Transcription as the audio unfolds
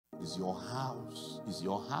Is your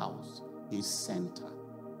house a center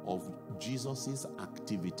of Jesus'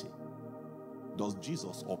 activity? Does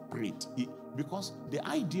Jesus operate? Because the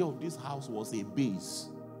idea of this house was a base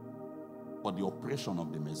for the operation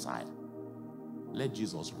of the Messiah. Let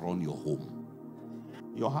Jesus run your home,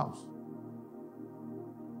 your house.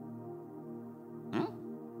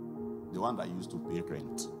 The one that used to pay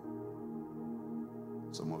rent.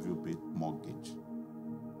 Some of you pay mortgage.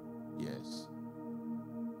 Yes.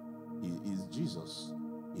 Is Jesus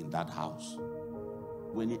in that house?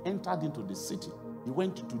 When he entered into the city, he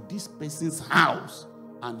went to this person's house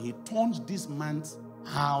and he turned this man's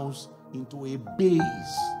house into a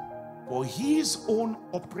base for his own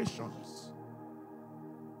operations.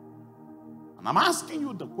 And I'm asking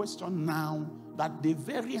you the question now, that the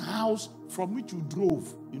very house from which you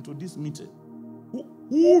drove into this meeting,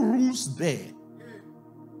 who rules there?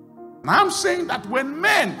 And I'm saying that when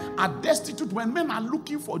men are destitute, when men are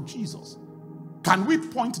looking for Jesus, can we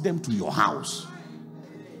point them to your house?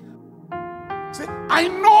 Say, I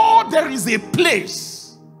know there is a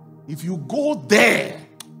place. If you go there,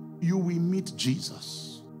 you will meet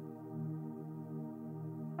Jesus.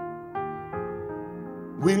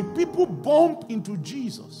 Will people bump into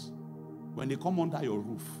Jesus when they come under your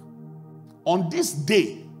roof? On this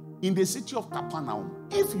day, in the city of Capernaum,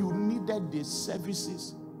 if you needed the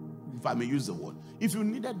services, if I may use the word, if you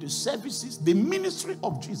needed the services, the ministry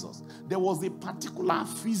of Jesus, there was a particular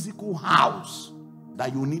physical house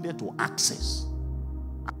that you needed to access.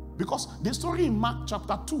 Because the story in Mark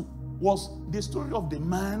chapter 2 was the story of the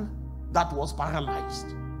man that was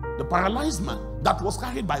paralyzed. The paralyzed man that was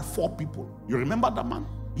carried by 4 people. You remember that man?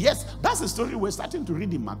 Yes, that's the story we're starting to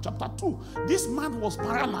read in Mark chapter 2. This man was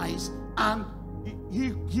paralyzed and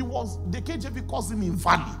he was, the KJV calls him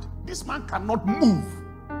invalid. This man cannot move.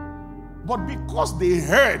 But because they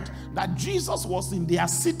heard that Jesus was in their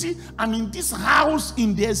city and in this house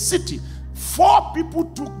in their city, 4 people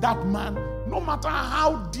took that man, no matter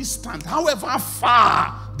how distant, however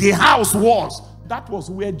far the house was, that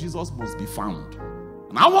was where Jesus must be found.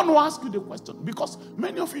 And I want to ask you the question, because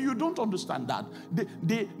many of you don't understand that.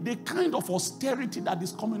 The kind of austerity that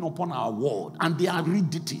is coming upon our world and the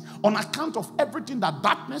aridity on account of everything that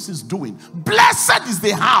darkness is doing. Blessed is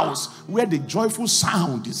the house where the joyful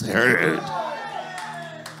sound is heard.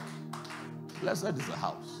 Blessed is the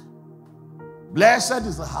house. Blessed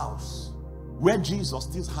is the house where Jesus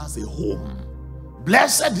still has a home.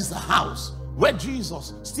 Blessed is the house where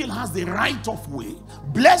Jesus still has the right of way.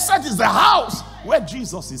 Blessed is the house where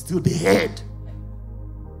Jesus is still the head.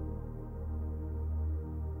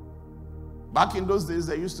 Back in those days,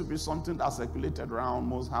 there used to be something that circulated around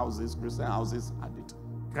most houses, Christian houses had it.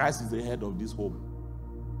 Christ is the head of this home.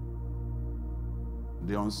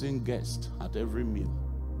 The unseen guest at every meal,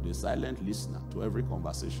 the silent listener to every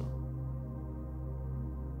conversation.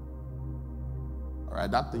 All right,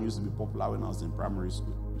 that thing used to be popular when I was in primary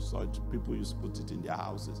school. You saw it, people used to put it in their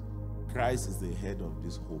houses. Christ is the head of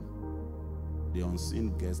this home. The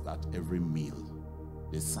unseen guest at every meal.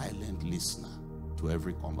 The silent listener to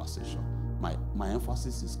every conversation. My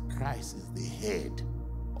emphasis is Christ is the head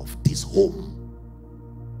of this home.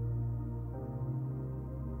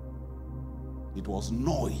 It was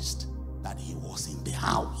noised that he was in the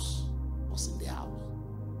house. Was in the house.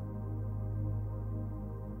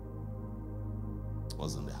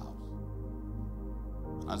 Was in the house.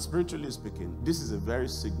 And spiritually speaking, this is a very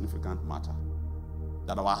significant matter.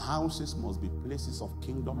 That our houses must be places of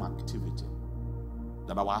kingdom activity.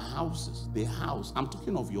 That our houses, the house, I'm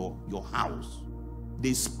talking of your house,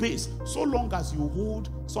 the space, so long as you hold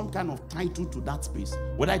some kind of title to that space,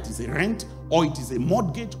 whether it is a rent or it is a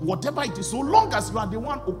mortgage, whatever it is, so long as you are the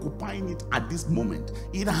one occupying it at this moment,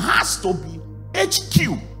 it has to be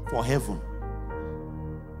HQ for heaven.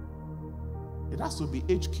 It has to be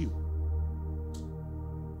HQ.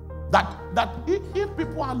 That if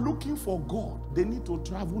people are looking for God, they need to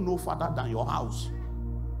travel no further than your house.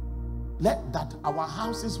 Let that our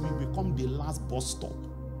houses will become the last bus stop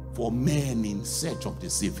for men in search of the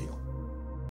Savior.